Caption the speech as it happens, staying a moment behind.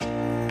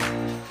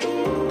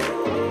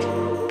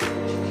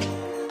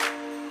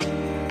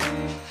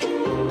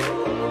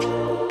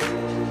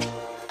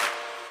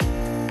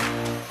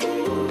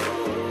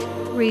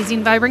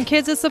Raising Vibrant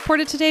Kids is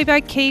supported today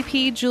by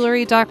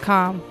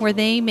kpjewelry.com, where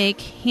they make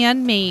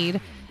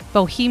handmade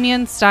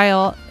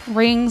bohemian-style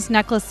rings,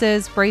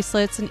 necklaces,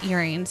 bracelets, and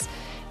earrings.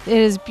 It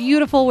is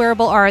beautiful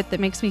wearable art that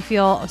makes me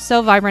feel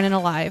so vibrant and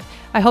alive.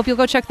 I hope you'll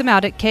go check them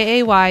out at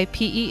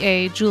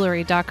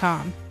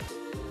kaypeajewelry.com.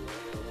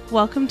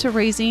 Welcome to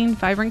Raising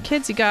Vibrant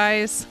Kids, you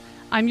guys.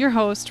 I'm your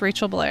host,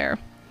 Rachel Blair.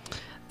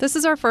 This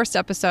is our first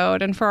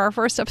episode, and for our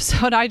first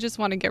episode, I just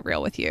want to get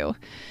real with you.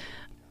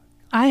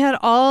 I had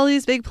all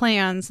these big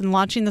plans in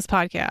launching this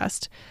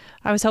podcast.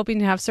 I was hoping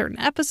to have certain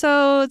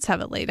episodes,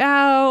 have it laid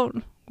out,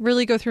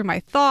 really go through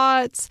my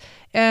thoughts.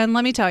 And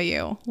let me tell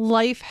you,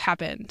 life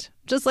happened,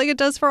 just like it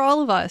does for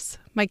all of us.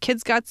 My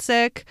kids got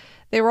sick.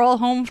 They were all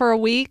home for a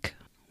week,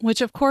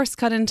 which of course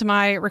cut into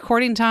my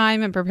recording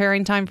time and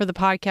preparing time for the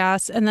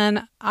podcast. And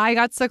then I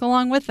got sick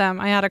along with them.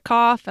 I had a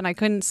cough and I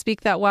couldn't speak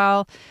that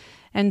well.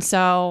 And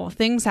so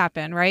things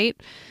happen, right?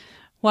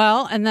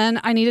 Well, and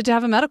then I needed to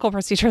have a medical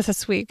procedure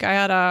this week. I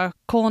had a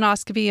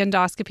colonoscopy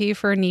endoscopy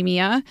for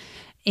anemia.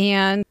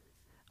 And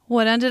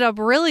what ended up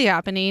really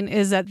happening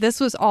is that this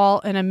was all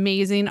an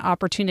amazing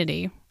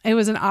opportunity. It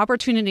was an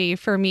opportunity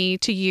for me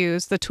to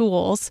use the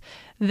tools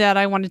that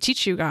I want to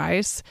teach you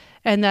guys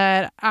and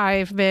that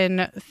I've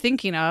been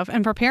thinking of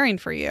and preparing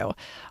for you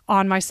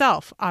on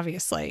myself,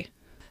 obviously.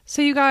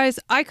 So you guys,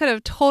 I could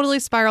have totally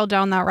spiraled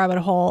down that rabbit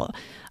hole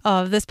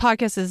of this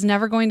podcast is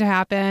never going to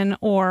happen,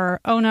 or,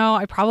 oh no,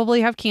 I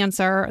probably have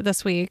cancer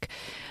this week.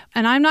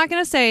 And I'm not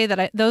going to say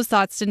that those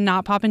thoughts did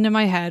not pop into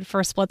my head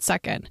for a split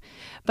second,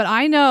 but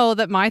I know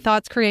that my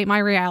thoughts create my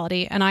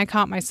reality, and I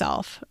caught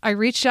myself. I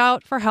reached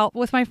out for help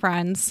with my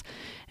friends,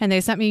 and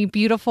they sent me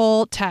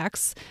beautiful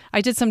texts.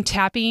 I did some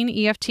tapping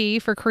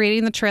EFT for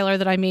creating the trailer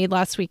that I made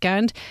last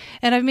weekend,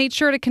 and I've made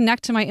sure to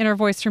connect to my inner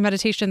voice through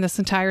meditation this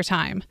entire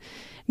time.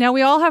 Now,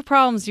 we all have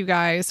problems, you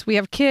guys. We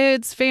have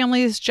kids,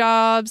 families,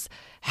 jobs,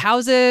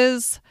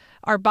 houses,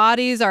 our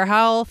bodies, our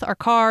health, our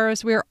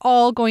cars. We're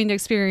all going to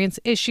experience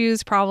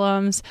issues,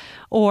 problems,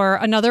 or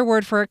another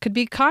word for it could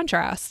be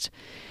contrast.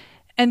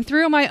 And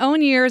through my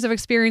own years of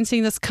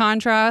experiencing this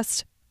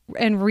contrast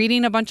and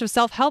reading a bunch of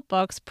self-help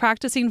books,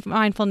 practicing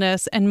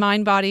mindfulness and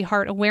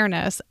mind-body-heart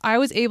awareness, I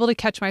was able to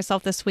catch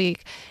myself this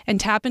week and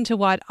tap into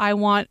what I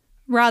want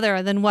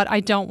rather than what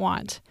I don't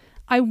want.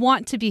 I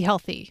want to be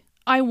healthy.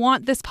 I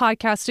want this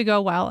podcast to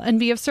go well and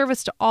be of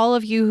service to all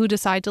of you who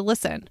decide to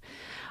listen.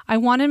 I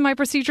wanted my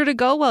procedure to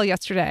go well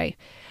yesterday.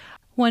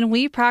 When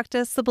we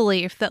practice the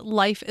belief that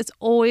life is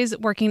always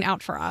working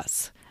out for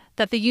us,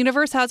 that the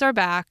universe has our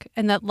back,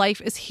 and that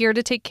life is here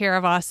to take care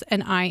of us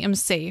and I am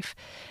safe,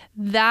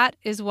 that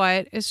is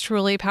what is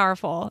truly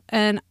powerful.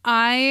 And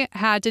I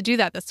had to do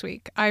that this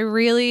week. I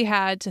really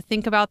had to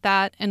think about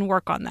that and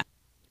work on that.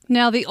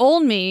 Now, the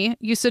old me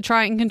used to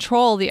try and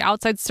control the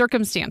outside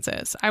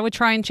circumstances. I would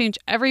try and change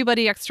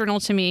everybody external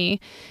to me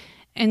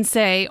and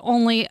say,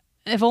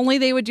 if only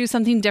they would do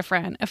something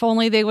different, if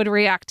only they would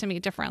react to me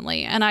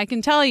differently. And I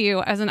can tell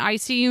you, as an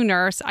ICU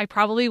nurse, I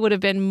probably would have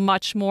been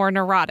much more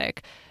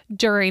neurotic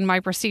during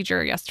my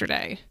procedure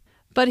yesterday.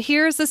 But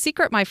here's the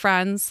secret, my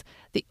friends.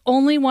 The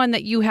only one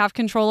that you have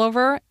control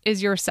over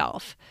is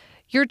yourself.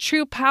 Your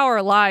true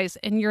power lies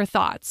in your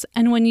thoughts.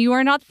 And when you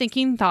are not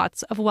thinking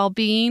thoughts of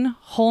well-being,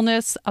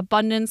 wholeness,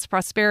 abundance,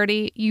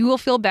 prosperity, you will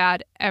feel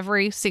bad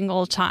every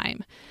single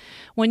time.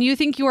 When you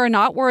think you are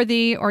not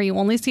worthy or you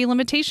only see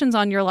limitations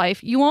on your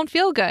life, you won't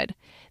feel good.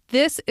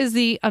 This is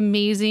the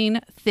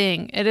amazing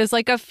thing. It is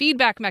like a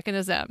feedback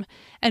mechanism.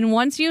 And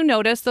once you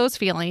notice those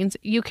feelings,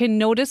 you can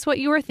notice what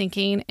you are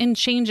thinking and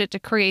change it to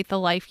create the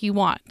life you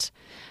want.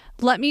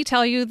 Let me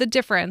tell you the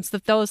difference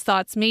that those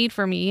thoughts made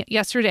for me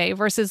yesterday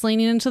versus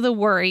leaning into the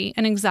worry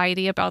and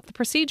anxiety about the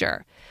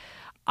procedure.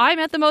 I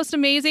met the most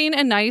amazing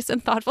and nice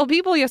and thoughtful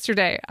people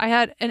yesterday. I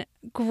had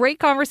great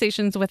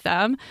conversations with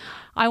them.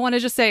 I want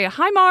to just say,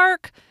 hi,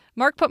 Mark.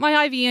 Mark put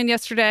my IV in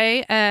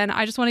yesterday, and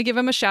I just want to give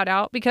him a shout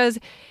out because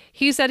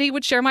he said he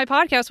would share my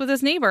podcast with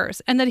his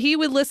neighbors and that he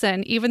would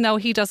listen even though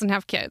he doesn't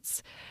have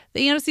kids.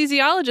 The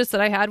anesthesiologist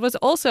that I had was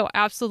also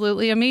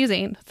absolutely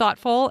amazing,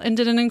 thoughtful, and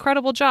did an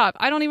incredible job.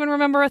 I don't even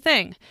remember a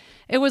thing.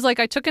 It was like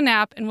I took a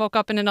nap and woke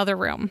up in another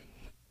room.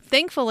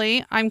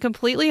 Thankfully, I'm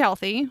completely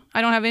healthy.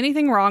 I don't have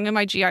anything wrong in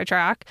my GI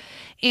tract,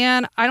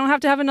 and I don't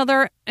have to have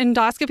another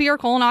endoscopy or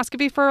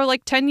colonoscopy for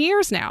like 10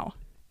 years now.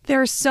 There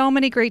are so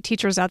many great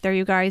teachers out there,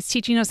 you guys,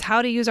 teaching us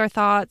how to use our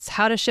thoughts,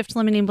 how to shift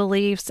limiting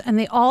beliefs, and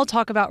they all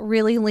talk about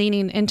really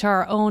leaning into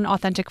our own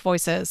authentic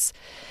voices.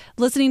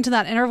 Listening to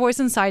that inner voice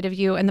inside of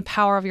you and the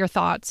power of your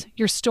thoughts,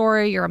 your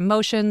story, your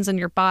emotions, and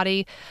your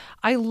body.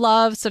 I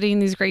love studying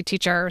these great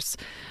teachers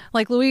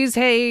like Louise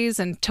Hayes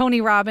and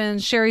Tony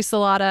Robbins, Sherry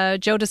Salata,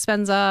 Joe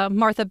Dispenza,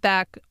 Martha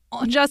Beck,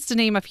 just to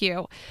name a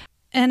few.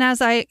 And as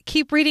I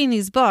keep reading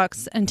these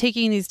books and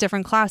taking these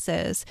different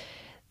classes,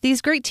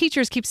 these great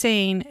teachers keep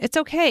saying, it's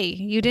okay,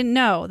 you didn't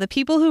know. The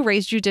people who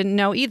raised you didn't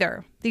know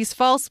either. These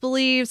false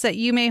beliefs that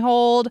you may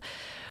hold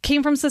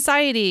came from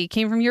society,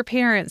 came from your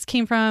parents,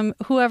 came from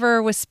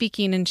whoever was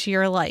speaking into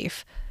your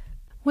life,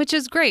 which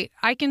is great.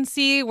 I can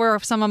see where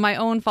some of my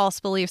own false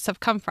beliefs have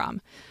come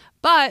from.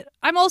 But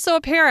I'm also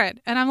a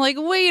parent and I'm like,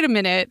 wait a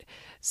minute.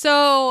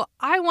 So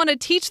I want to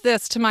teach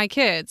this to my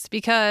kids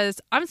because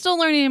I'm still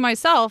learning it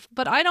myself,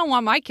 but I don't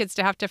want my kids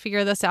to have to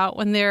figure this out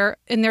when they're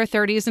in their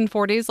 30s and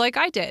 40s like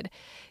I did.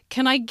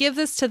 Can I give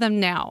this to them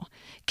now?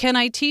 Can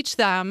I teach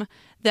them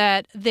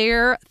that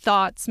their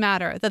thoughts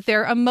matter, that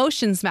their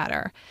emotions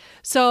matter?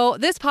 So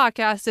this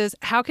podcast is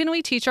how can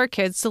we teach our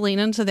kids to lean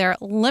into their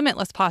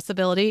limitless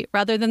possibility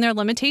rather than their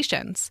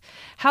limitations?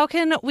 How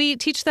can we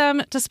teach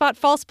them to spot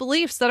false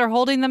beliefs that are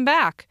holding them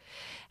back?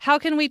 How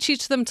can we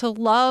teach them to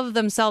love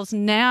themselves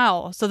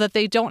now so that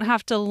they don't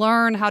have to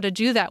learn how to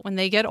do that when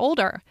they get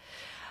older?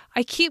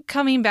 I keep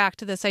coming back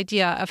to this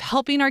idea of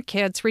helping our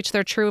kids reach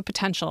their true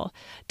potential,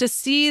 to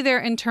see their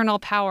internal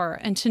power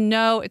and to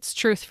know its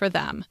truth for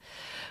them.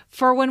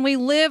 For when we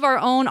live our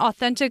own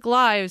authentic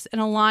lives and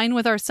align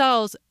with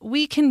ourselves,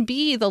 we can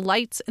be the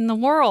lights in the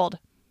world.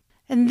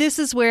 And this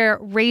is where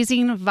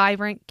raising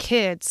vibrant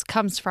kids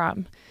comes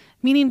from,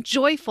 meaning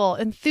joyful,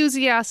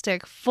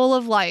 enthusiastic, full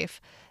of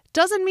life.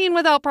 Doesn't mean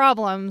without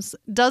problems,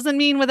 doesn't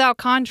mean without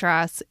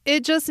contrasts.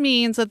 It just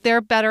means that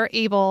they're better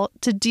able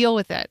to deal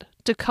with it,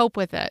 to cope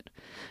with it,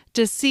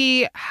 to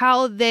see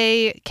how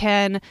they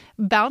can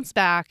bounce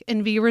back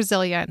and be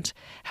resilient,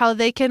 how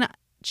they can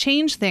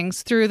change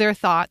things through their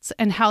thoughts,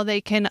 and how they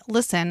can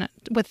listen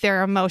with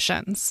their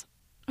emotions.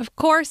 Of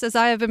course, as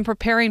I have been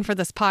preparing for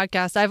this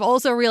podcast, I've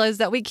also realized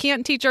that we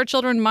can't teach our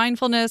children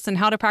mindfulness and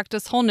how to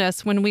practice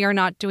wholeness when we are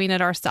not doing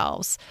it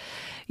ourselves.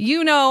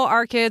 You know,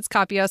 our kids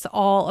copy us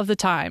all of the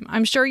time.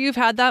 I'm sure you've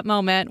had that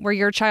moment where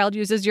your child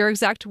uses your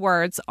exact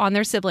words on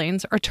their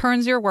siblings or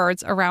turns your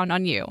words around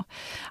on you.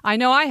 I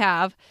know I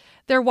have.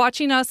 They're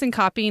watching us and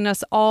copying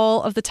us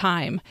all of the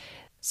time.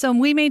 So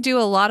we may do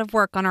a lot of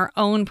work on our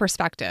own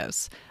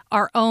perspectives,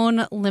 our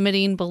own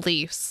limiting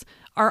beliefs,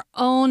 our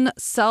own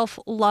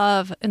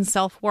self-love and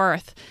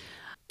self-worth.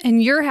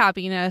 And your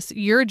happiness,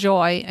 your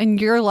joy, and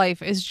your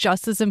life is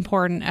just as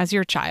important as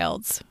your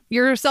child's.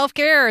 Your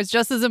self-care is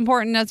just as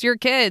important as your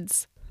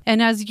kids'.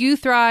 And as you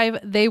thrive,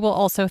 they will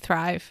also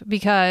thrive,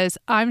 because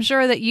I'm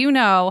sure that you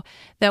know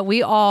that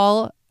we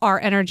all are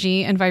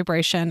energy and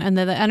vibration, and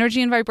that the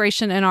energy and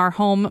vibration in our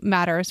home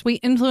matters. We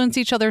influence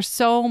each other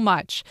so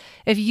much.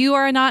 If you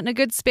are not in a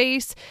good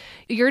space,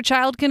 your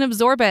child can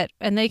absorb it,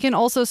 and they can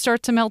also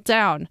start to melt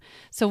down.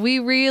 So we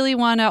really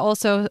want to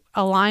also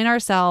align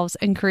ourselves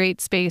and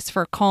create space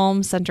for a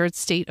calm, centered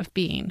state of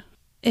being.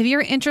 If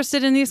you're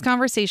interested in these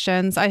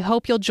conversations, I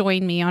hope you'll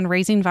join me on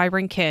Raising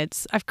Vibrant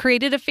Kids. I've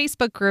created a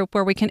Facebook group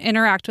where we can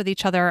interact with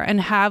each other and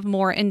have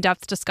more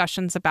in-depth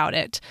discussions about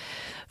it.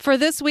 For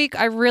this week,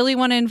 I really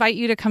want to invite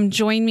you to come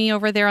join me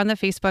over there on the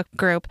Facebook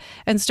group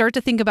and start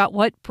to think about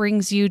what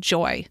brings you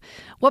joy.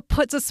 What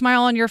puts a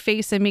smile on your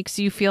face and makes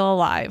you feel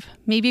alive?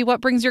 Maybe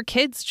what brings your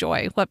kids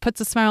joy? What puts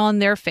a smile on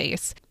their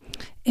face?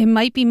 It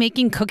might be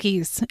making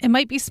cookies. It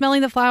might be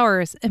smelling the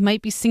flowers. It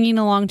might be singing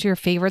along to your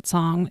favorite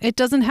song. It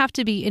doesn't have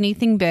to be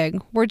anything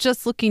big. We're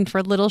just looking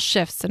for little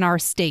shifts in our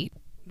state.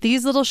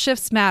 These little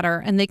shifts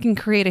matter, and they can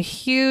create a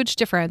huge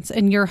difference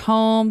in your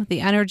home, the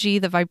energy,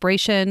 the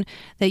vibration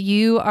that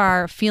you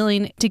are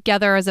feeling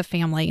together as a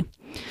family.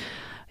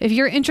 If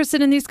you're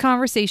interested in these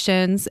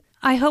conversations,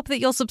 I hope that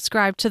you'll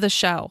subscribe to the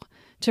show,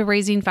 to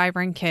Raising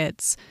Vibrant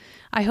Kids.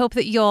 I hope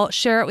that you'll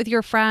share it with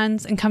your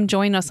friends and come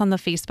join us on the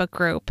Facebook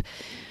group.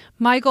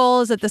 My goal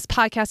is that this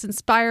podcast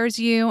inspires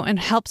you and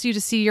helps you to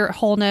see your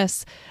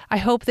wholeness. I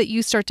hope that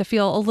you start to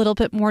feel a little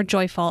bit more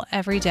joyful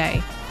every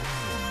day.